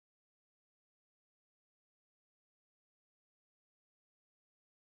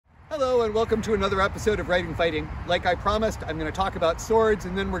Hello and welcome to another episode of Writing Fighting. Like I promised, I'm going to talk about swords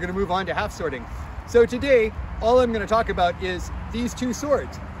and then we're going to move on to half swording. So today, all I'm going to talk about is these two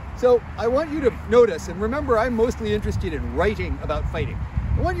swords. So I want you to notice, and remember I'm mostly interested in writing about fighting.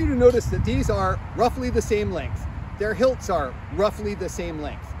 I want you to notice that these are roughly the same length. Their hilts are roughly the same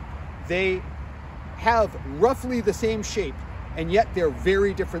length. They have roughly the same shape, and yet they're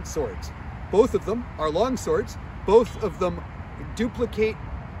very different swords. Both of them are long swords. Both of them duplicate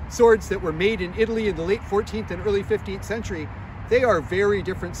swords that were made in Italy in the late 14th and early 15th century. They are very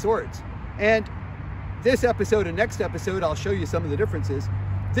different swords. And this episode and next episode, I'll show you some of the differences.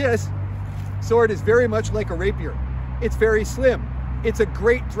 This sword is very much like a rapier. It's very slim. It's a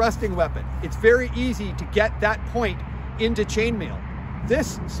great thrusting weapon. It's very easy to get that point into chainmail.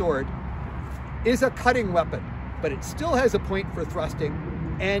 This sword is a cutting weapon, but it still has a point for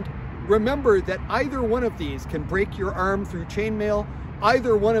thrusting. And remember that either one of these can break your arm through chainmail.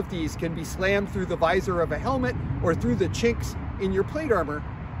 Either one of these can be slammed through the visor of a helmet or through the chinks in your plate armor.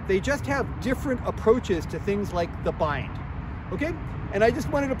 They just have different approaches to things like the bind, okay? And I just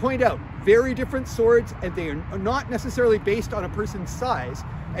wanted to point out, very different swords, and they are not necessarily based on a person's size,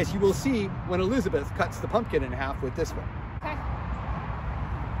 as you will see when Elizabeth cuts the pumpkin in half with this one.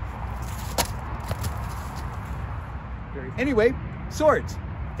 Okay. Anyway, swords.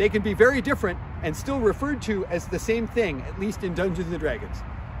 They can be very different and still referred to as the same thing, at least in Dungeons & Dragons.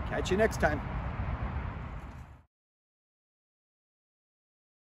 Catch you next time.